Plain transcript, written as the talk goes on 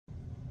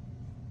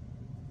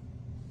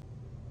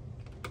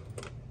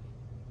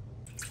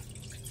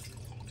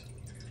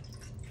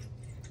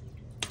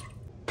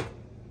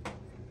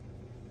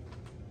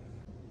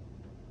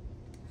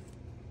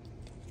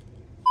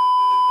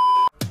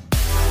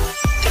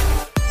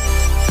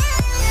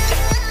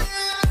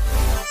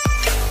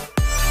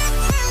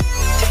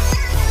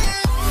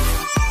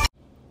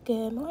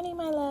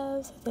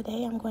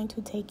today I'm going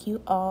to take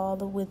you all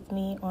with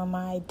me on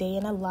my day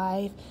in a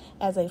life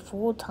as a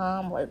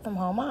full-time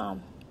work-from-home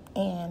mom.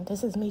 And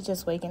this is me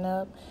just waking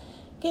up,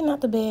 getting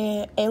out the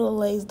bed. Ayla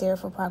lays there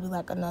for probably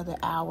like another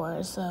hour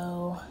or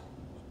so.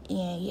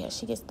 And yeah,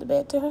 she gets the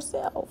bed to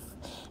herself.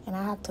 And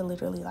I have to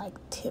literally like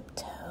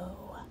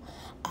tiptoe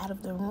out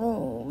of the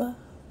room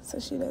so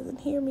she doesn't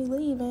hear me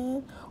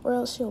leaving, or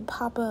else she'll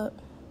pop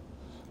up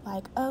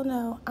like, oh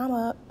no, I'm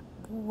up.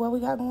 What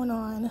we got going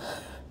on?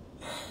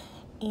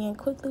 And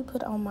quickly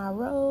put on my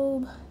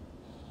robe.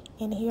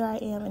 And here I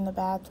am in the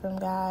bathroom,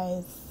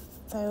 guys.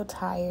 So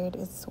tired.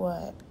 It's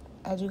what,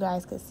 as you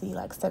guys could see,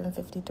 like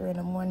 7:53 in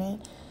the morning.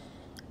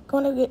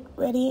 Going to get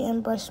ready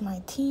and brush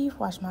my teeth,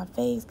 wash my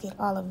face, get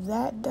all of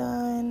that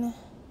done.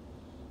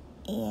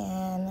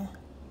 And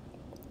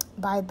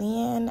by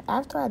then,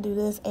 after I do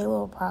this, Ayla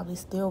will probably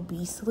still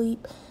be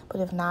asleep.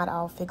 But if not,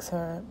 I'll fix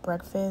her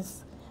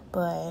breakfast.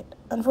 But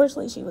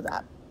unfortunately, she was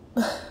up.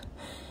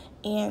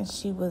 And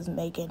she was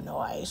making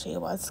noise. She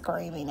was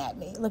screaming at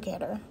me. Look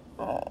at her.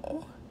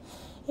 Oh.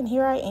 And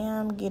here I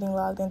am getting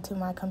logged into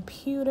my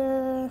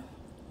computer.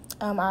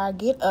 I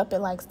get up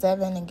at like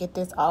 7 and get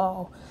this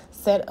all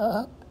set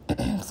up.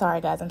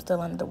 Sorry, guys. I'm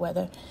still under the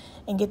weather.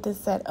 And get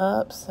this set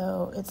up.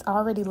 So it's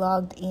already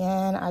logged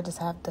in. I just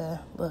have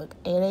to, look,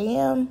 8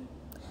 a.m.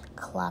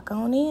 Clock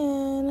on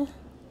in.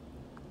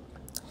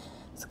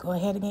 Let's go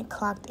ahead and get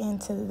clocked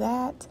into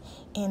that.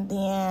 And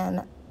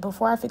then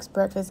before I fix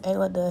breakfast,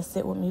 Ayla does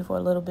sit with me for a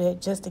little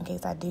bit just in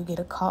case I do get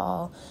a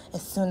call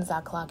as soon as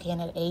I clock in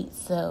at 8.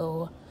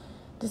 So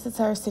this is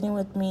her sitting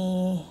with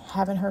me,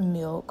 having her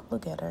milk.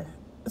 Look at her.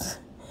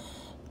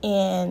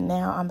 And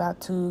now I'm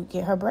about to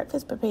get her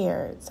breakfast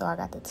prepared. So I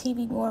got the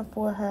TV going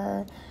for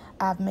her.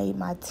 I've made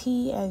my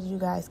tea, as you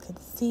guys can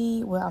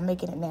see. Well, I'm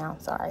making it now.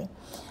 Sorry.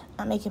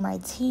 I'm making my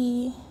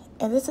tea.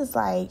 And this is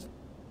like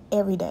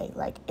every day,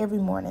 like every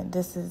morning.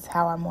 This is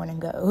how our morning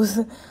goes.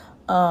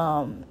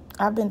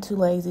 I've been too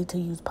lazy to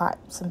use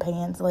pots and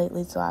pans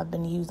lately, so I've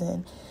been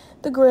using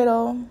the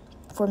griddle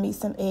for me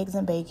some eggs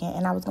and bacon.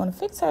 And I was going to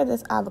fix her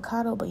this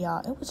avocado, but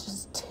y'all, it was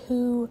just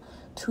too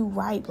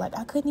ripe. Like,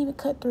 I couldn't even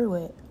cut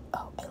through it.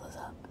 Oh, Ayla's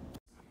up.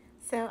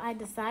 So I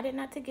decided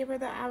not to give her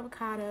the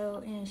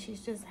avocado, and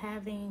she's just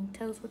having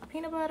toast with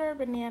peanut butter,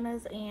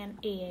 bananas, and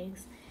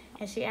eggs.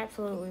 And she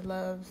absolutely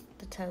loves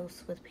the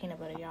toast with peanut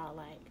butter, y'all.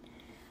 Like,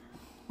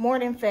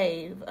 morning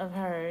fave of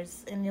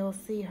hers, and you'll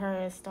see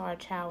her start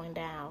chowing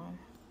down.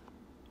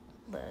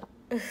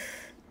 Look,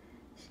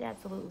 she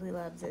absolutely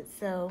loves it.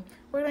 So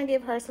we're going to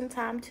give her some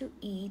time to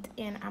eat,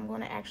 and I'm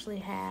going to actually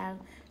have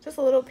just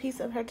a little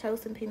piece of her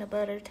toast and peanut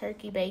butter,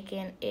 turkey,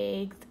 bacon,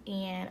 eggs,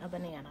 and a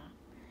banana.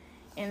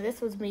 And this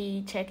was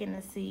me checking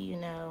to see, you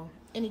know,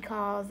 any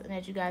calls, and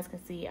as you guys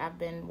can see, I've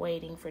been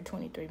waiting for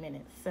 23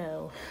 minutes.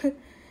 So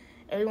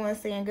everyone's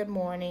saying good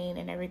morning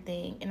and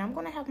everything, and I'm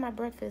going to have my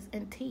breakfast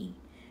and tea.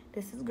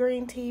 This is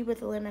green tea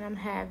with the lemon I'm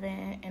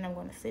having, and I'm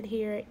going to sit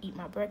here, eat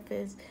my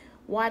breakfast,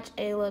 watch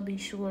Ayla, be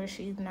sure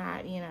she's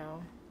not, you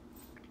know,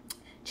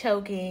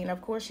 choking.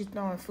 Of course, she's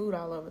throwing food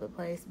all over the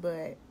place, but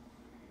as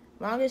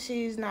long as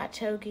she's not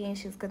choking,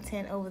 she's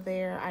content over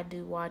there, I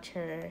do watch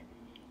her.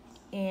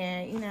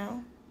 And, you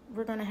know,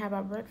 we're going to have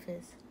our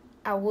breakfast.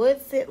 I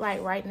would sit,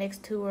 like, right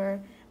next to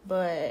her,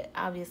 but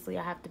obviously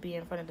I have to be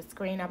in front of the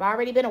screen. I've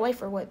already been away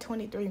for,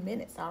 23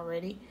 minutes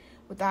already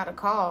without a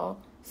call.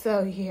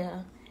 So,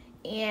 yeah.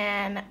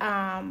 And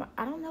I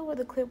don't know where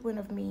the clip went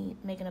of me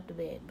making up the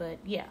bed, but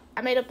yeah,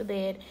 I made up the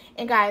bed.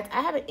 And guys,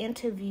 I have an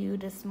interview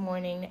this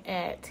morning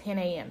at 10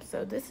 a.m.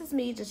 So this is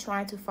me just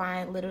trying to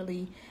find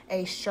literally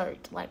a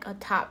shirt, like a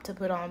top to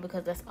put on,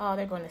 because that's all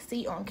they're going to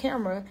see on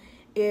camera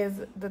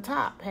is the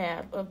top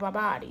half of my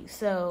body.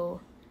 So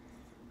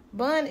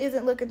bun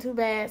isn't looking too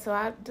bad, so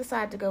I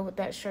decided to go with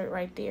that shirt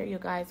right there. You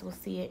guys will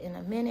see it in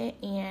a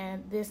minute.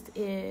 And this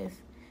is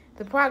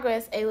the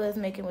progress Ayla is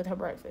making with her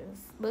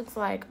breakfast. Looks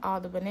like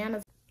all the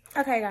bananas.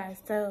 Okay, guys,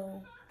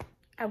 so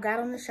I've got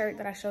on the shirt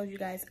that I showed you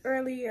guys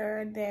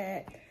earlier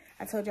that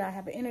I told you I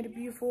have an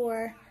interview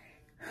for.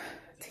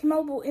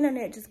 T-Mobile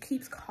internet just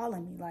keeps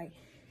calling me. Like,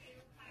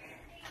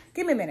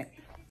 give me a minute.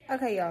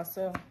 Okay, y'all,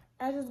 so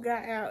I just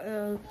got out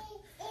of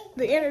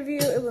the interview.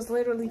 It was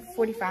literally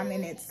 45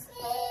 minutes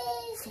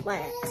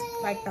flat.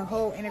 Like, the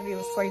whole interview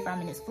was 45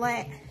 minutes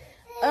flat.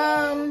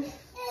 I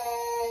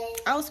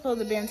was supposed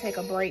to be able to take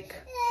a break.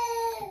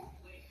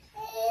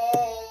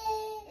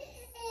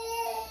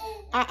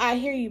 I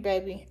hear you,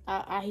 baby.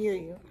 I hear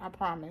you. I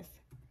promise.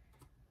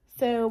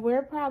 So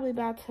we're probably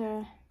about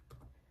to,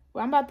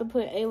 well, I'm about to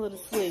put Ayla to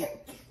sleep.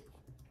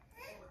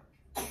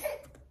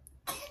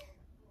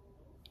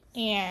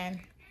 And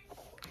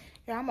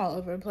yeah, I'm all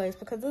over the place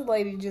because this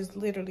lady just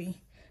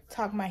literally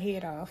talked my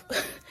head off.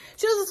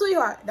 She was a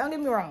sweetheart. Don't get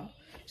me wrong.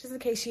 Just in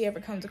case she ever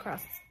comes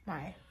across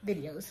my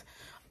videos.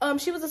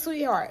 She was a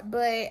sweetheart,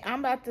 but I'm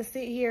about to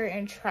sit here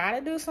and try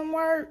to do some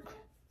work.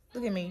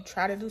 Look at me,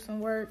 try to do some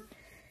work.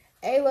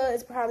 Ayla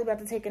is probably about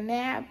to take a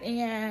nap,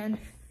 and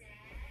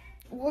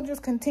we'll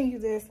just continue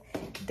this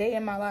day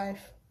in my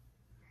life.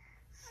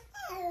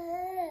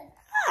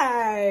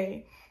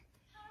 Hi.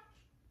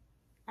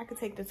 I could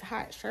take this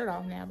hot shirt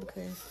off now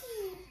because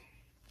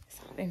it's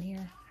hot in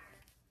here.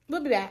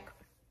 We'll be back.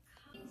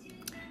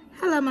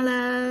 Hello, my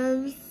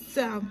loves.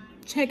 So,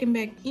 checking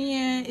back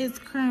in. It's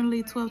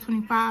currently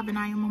 12:25 and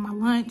I am on my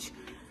lunch.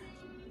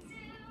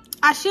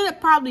 I should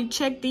have probably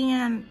checked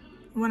in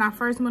when I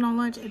first went on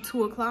lunch at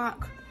 2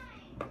 o'clock.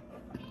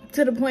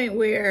 To the point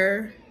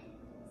where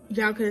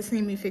y'all could have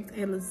seen me fix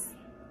Ayla's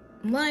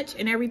lunch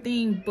and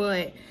everything.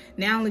 But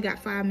now I only got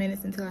 5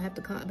 minutes until I have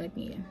to clock back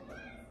in.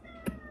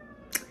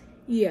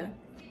 Yeah.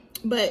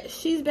 But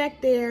she's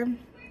back there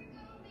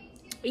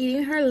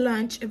eating her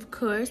lunch, of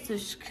course,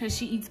 because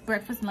she eats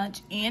breakfast,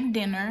 lunch, and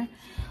dinner.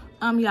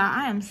 Y'all,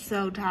 I am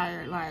so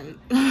tired. Like,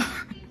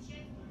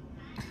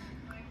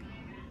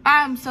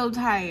 I'm so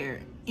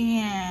tired.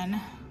 And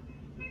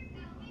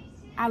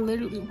I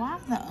literally, why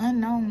is the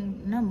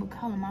unknown number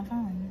calling my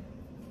phone?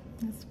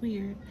 That's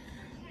weird.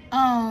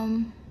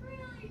 No,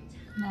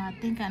 I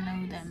think I know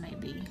who that may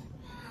be.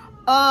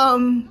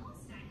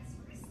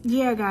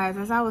 Yeah, guys,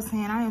 as I was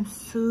saying, I am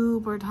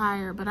super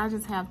tired, but I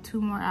just have 2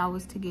 more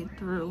hours to get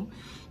through,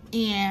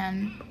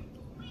 and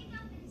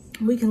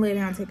we can lay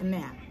down and take a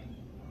nap.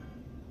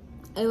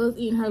 Ayla's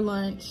eating her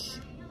lunch.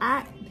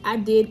 I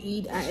did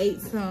eat. I ate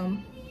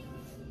some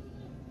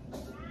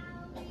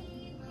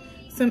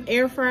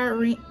air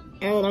fried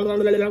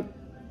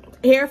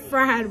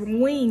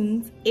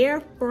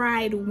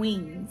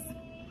wings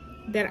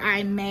that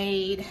I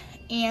made,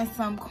 and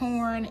some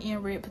corn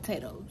and red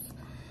potatoes.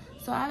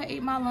 So I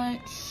ate my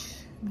lunch.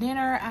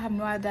 Dinner, I have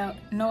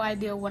no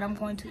idea what I'm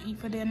going to eat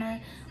for dinner.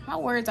 My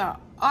words are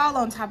all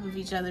on top of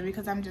each other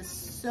because I'm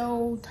just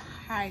so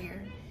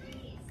tired.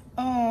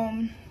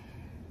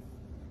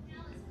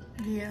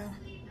 Yeah.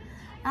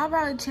 I'll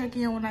probably check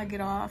in when I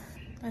get off.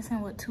 That's in,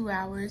 what, 2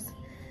 hours.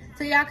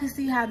 So y'all can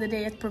see how the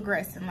day is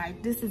progressing.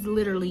 Like, this is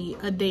literally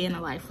a day in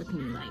the life with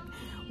me. Like,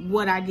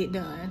 what I get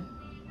done.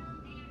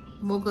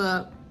 Woke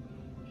up,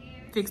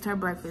 fixed her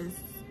breakfast.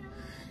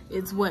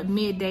 It's, what,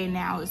 midday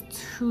now. It's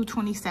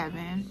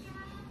 2:27.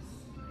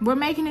 We're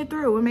making it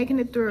through. We're making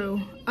it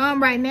through.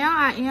 Right now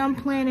I am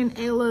planning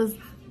Ayla's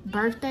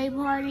birthday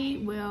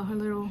party. Well, her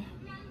little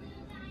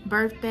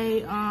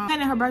birthday.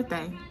 Planning her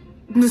birthday.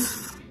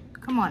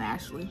 Come on,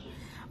 Ashley.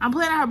 I'm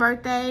planning her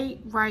birthday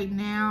right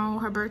now.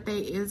 Her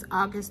birthday is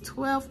August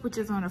 12th, which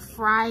is on a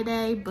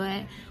Friday,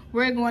 but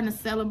we're going to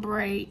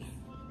celebrate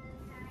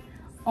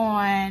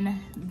on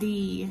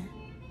the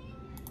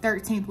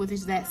 13th, which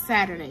is that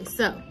Saturday.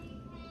 So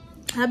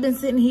I've been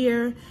sitting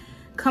here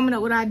coming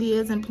up with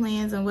ideas and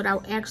plans and what I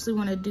actually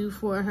want to do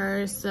for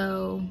her.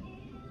 So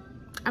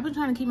I've been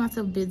trying to keep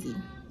myself busy.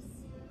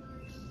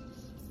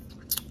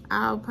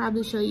 I'll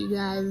probably show you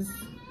guys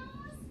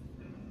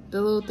the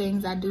little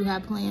things I do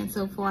have planned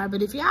so far.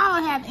 But if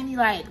y'all have any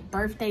like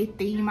birthday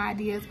theme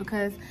ideas,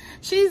 because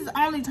she's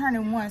only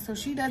turning 1, so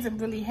she doesn't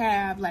really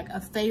have like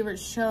a favorite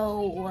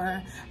show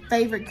or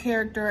favorite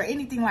character or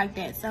anything like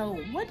that. So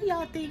what do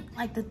y'all think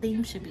like the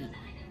theme should be?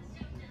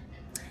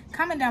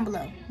 Comment down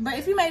below. But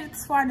if you made it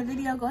this far in the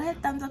video, go ahead,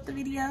 thumbs up the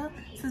video,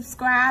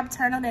 subscribe,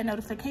 turn on that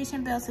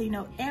notification bell so you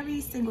know every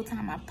single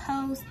time I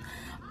post.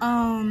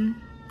 And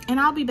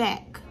I'll be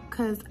back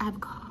because I have a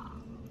call.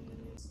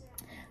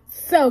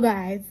 So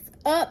guys,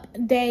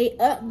 update.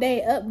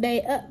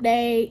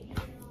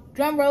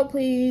 Drum roll,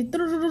 please.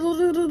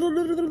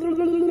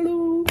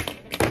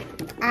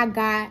 I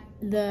got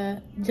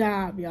the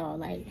job, y'all.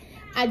 Like,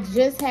 I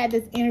just had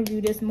this interview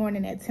this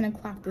morning at 10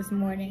 o'clock this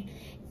morning.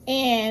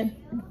 And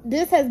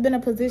this has been a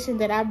position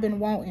that I've been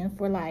wanting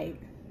for like,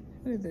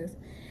 what is this?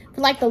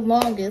 For like the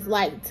longest,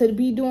 like to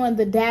be doing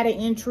the data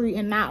entry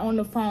and not on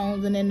the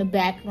phones and in the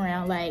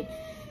background. Like,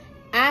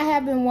 I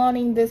have been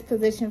wanting this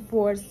position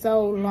for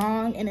so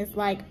long, and it's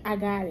like, I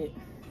got it.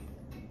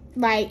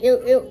 Like,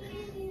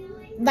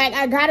 like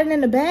I got it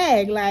in the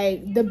bag.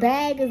 Like, the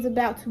bag is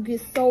about to get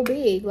so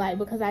big, like,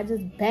 because I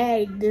just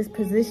bagged this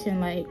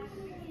position. Like,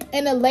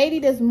 and the lady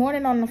this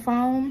morning on the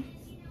phone,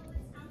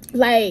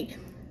 like,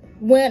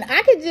 when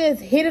I could just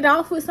hit it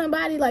off with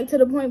somebody, like, to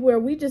the point where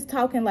we just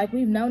talking like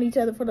we've known each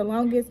other for the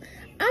longest,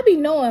 I be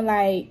knowing,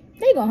 like,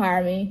 they gonna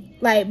hire me.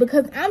 Like,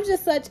 because I'm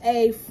just such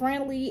a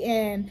friendly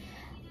and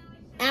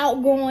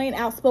outgoing,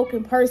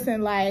 outspoken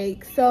person.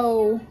 Like,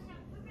 so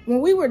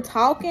when we were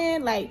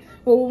talking, like,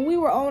 well, when we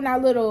were on our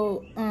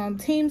little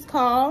Teams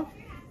call,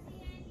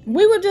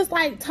 we were just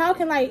like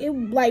talking like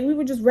we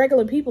were just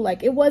regular people.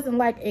 Like, it wasn't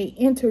like a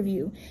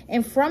interview.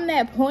 And from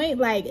that point,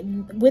 like,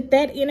 with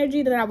that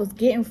energy that I was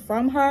getting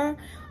from her,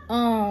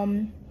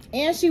 and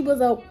she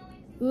was a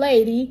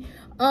lady,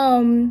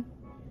 I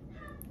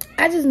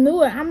just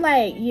knew it. I'm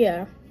like,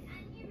 yeah.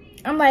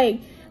 I'm like,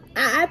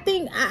 I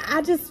think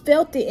I just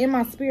felt it in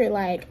my spirit.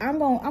 Like, I'm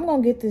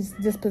gonna get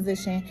this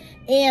position.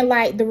 And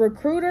like the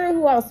recruiter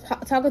who I was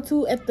talking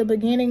to at the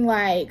beginning,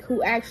 like,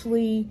 who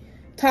actually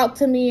talked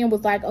to me and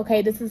was like,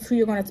 okay, this is who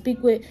you're going to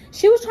speak with.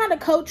 She was trying to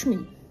coach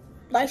me.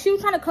 Like, she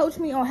was trying to coach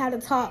me on how to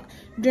talk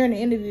during the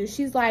interview.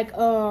 She's like,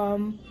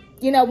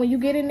 you know, when you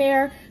get in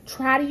there,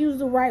 try to use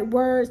the right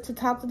words to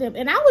talk to them.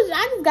 And I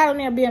just got on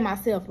there being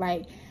myself.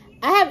 Like,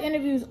 I have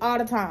interviews all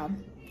the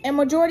time. And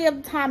majority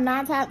of the time,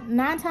 nine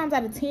times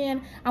out of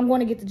 10, I'm going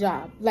to get the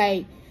job.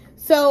 Like,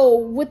 so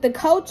with the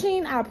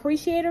coaching, I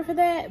appreciate her for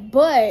that.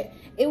 But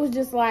it was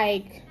just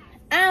like,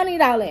 I don't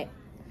need all that.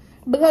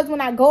 Because when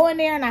I go in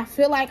there and I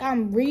feel like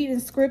I'm reading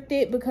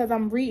scripted because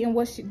I'm reading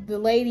what the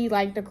lady,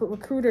 like the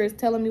recruiter, is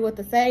telling me what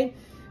to say,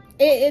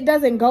 it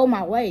doesn't go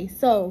my way.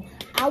 So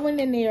I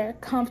went in there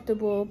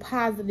comfortable,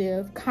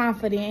 positive,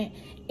 confident,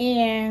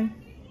 and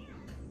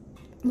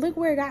look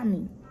where it got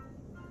me.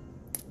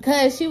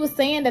 Because she was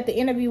saying that the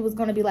interview was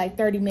going to be like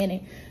 30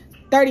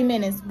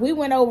 minutes. We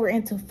went over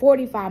into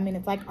 45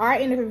 minutes. Like our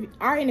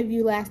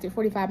interview lasted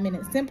 45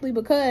 minutes simply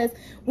because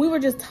we were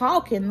just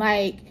talking,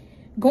 like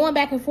going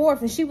back and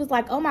forth. And she was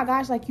like, oh my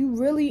gosh, like you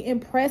really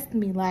impressed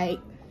me. Like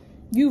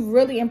you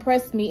really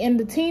impressed me. And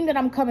the team that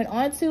I'm coming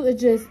onto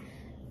is just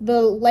the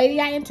lady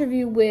I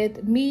interviewed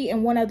with, me,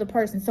 and one other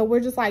person. So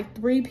we're just like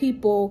 3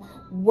 people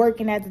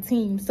working as a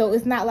team. So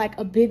it's not like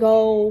a big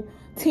old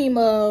team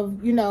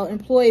of, you know,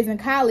 employees and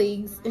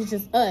colleagues. It's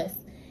just us.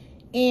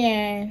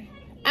 And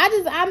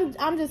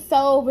I'm just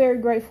so very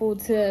grateful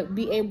to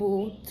be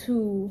able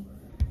to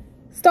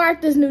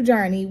start this new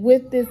journey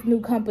with this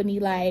new company.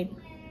 Like,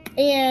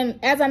 and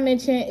as I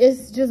mentioned,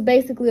 it's just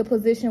basically a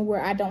position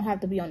where I don't have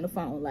to be on the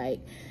phone. Like,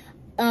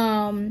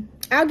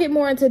 I'll get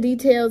more into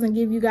details and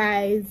give you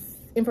guys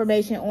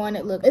information on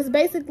it. Look, it's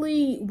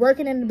basically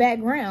working in the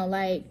background.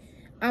 Like,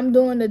 I'm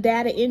doing the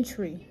data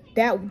entry.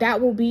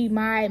 That will be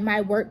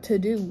my work to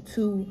do,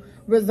 to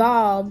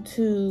resolve,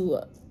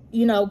 to,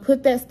 you know,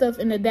 put that stuff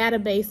in the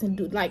database and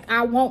do, like,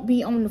 I won't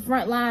be on the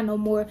front line no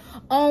more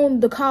on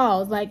the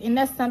calls. Like, and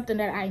that's something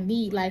that I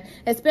need. Like,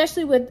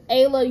 especially with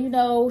Ayla, you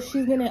know,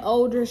 she's getting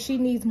older. She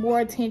needs more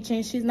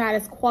attention. She's not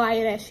as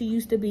quiet as she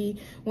used to be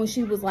when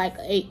she was like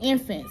an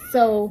infant.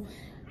 So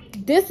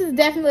this is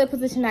definitely a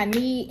position I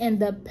need. And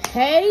the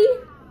pay,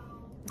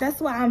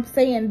 that's why I'm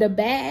saying the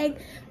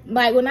bag.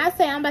 Like, when I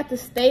say I'm about to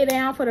stay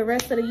down for the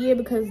rest of the year,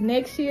 because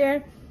next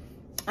year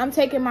I'm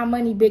taking my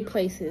money big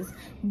places.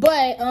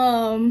 But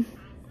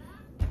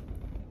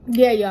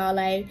yeah, y'all,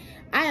 like,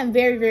 I am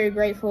very, very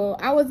grateful.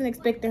 I wasn't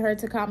expecting her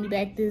to call me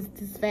back this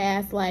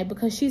fast, like,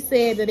 because she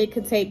said that it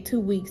could take 2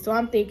 weeks. So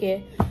I'm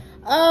thinking,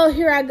 oh,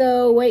 here I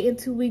go, waiting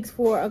 2 weeks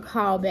for a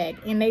call back.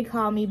 And they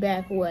called me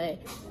back, what,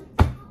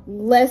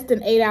 less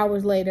than 8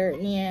 hours later.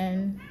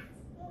 And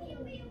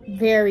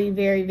very,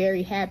 very,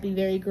 very happy,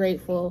 very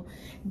grateful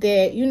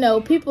that, you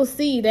know, people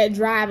see that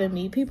drive in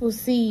me. People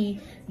see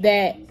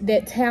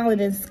that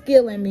talent and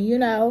skill in me, you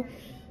know.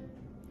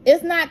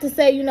 It's not to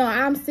say, you know,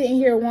 I'm sitting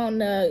here wanting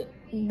to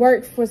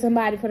work for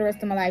somebody for the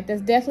rest of my life.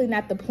 That's definitely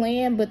not the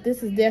plan, but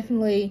this is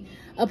definitely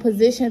a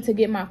position to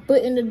get my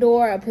foot in the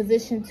door, a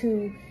position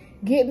to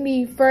get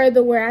me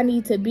further where I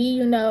need to be,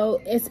 you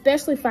know,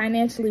 especially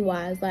financially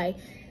wise. Like,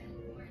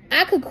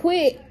 I could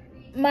quit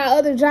my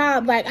other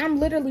job. Like, I'm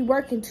literally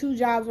working 2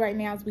 jobs right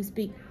now as we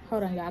speak.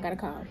 Hold on, y'all, I got a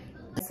call.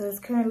 So it's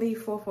currently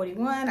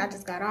 4:41. I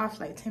just got off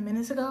like 10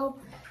 minutes ago.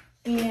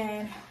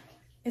 And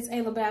it's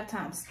Ayla bath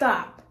time.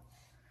 Stop.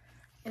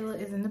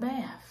 Ayla is in the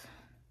bath.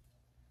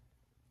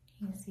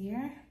 You can see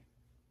her.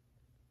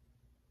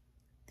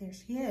 There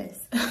she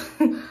is.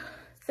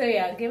 So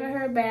yeah, giving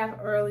her a bath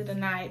early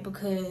tonight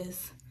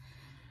because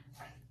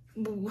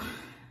once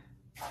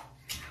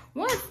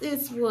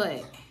it's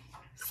what,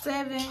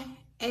 7,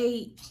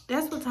 8,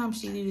 that's what time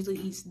she usually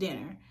eats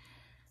dinner.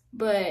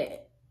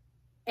 But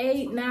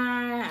 8,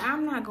 9,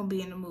 I'm not gonna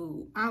be in the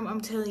mood.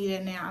 I'm telling you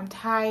that now. I'm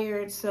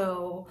tired,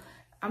 so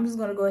I'm just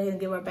gonna go ahead and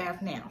give her a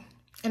bath now.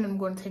 And then I'm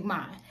gonna take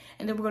mine.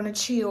 And then we're gonna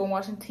chill and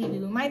watch some TV.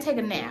 We might take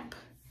a nap.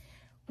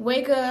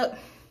 Wake up,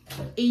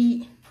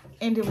 eat,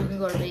 and then we can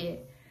go to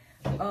bed.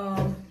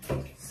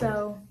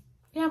 So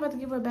yeah, I'm about to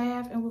give her a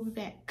bath and we'll be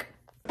back.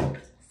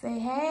 Say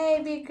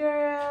hey, big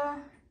girl.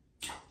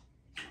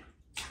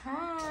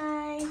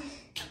 Hi.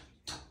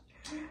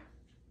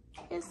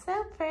 You're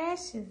so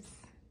precious.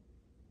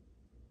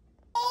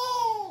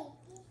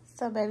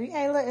 So baby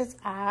Ayla is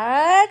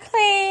all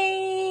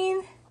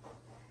clean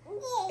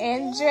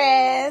and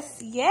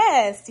dressed.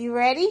 Yes, you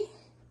ready?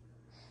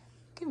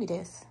 Give me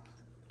this.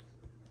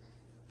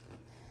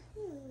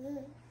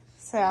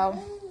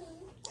 So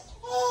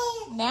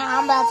now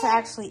I'm about to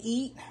actually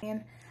eat.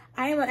 And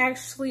I am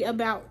actually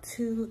about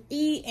to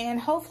eat, and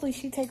hopefully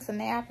she takes a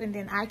nap and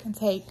then I can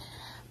take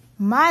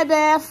my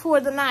bath for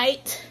the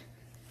night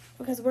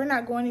because we're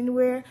not going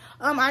anywhere.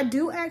 I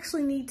do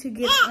actually need to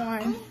get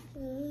on,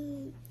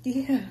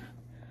 on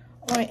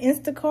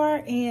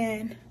Instacart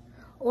and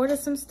order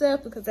some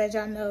stuff because, as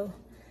y'all know,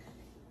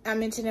 I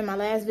mentioned in my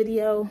last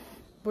video,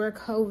 we're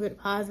COVID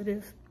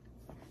positive.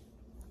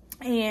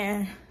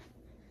 And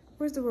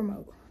where's the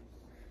remote?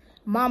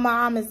 My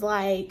mom is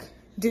like,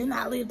 do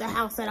not leave the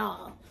house at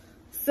all.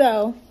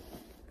 So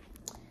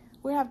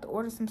we have to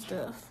order some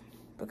stuff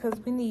because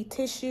we need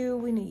tissue,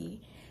 we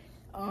need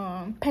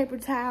paper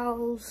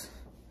towels,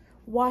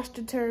 wash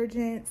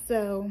detergent.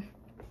 So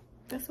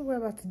that's what we're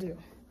about to do.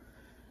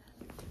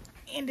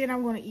 And then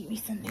I'm gonna eat me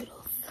some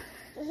noodles.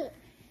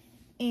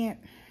 And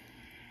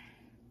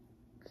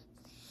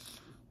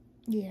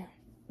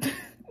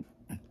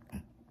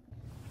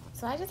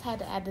So I just had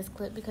to add this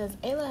clip because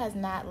Ayla has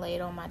not laid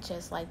on my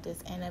chest like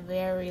this in a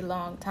very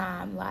long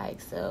time.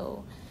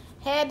 So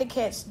had to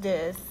catch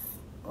this.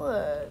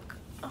 Look.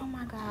 Oh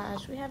my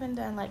gosh. We haven't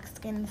done like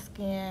skin to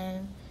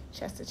skin,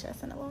 chest to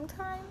chest in a long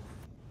time.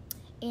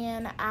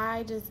 And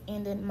I just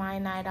ended my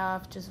night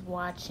off just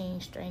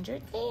watching Stranger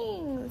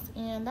Things.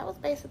 And that was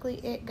basically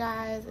it,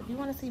 guys. If you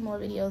want to see more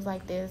videos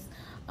like this,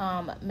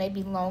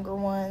 maybe longer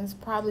ones,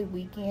 probably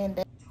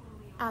weekend,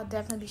 I'll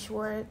definitely be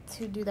sure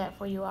to do that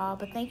for you all.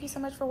 But thank you so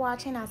much for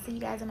watching. I'll see you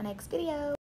guys in my next video.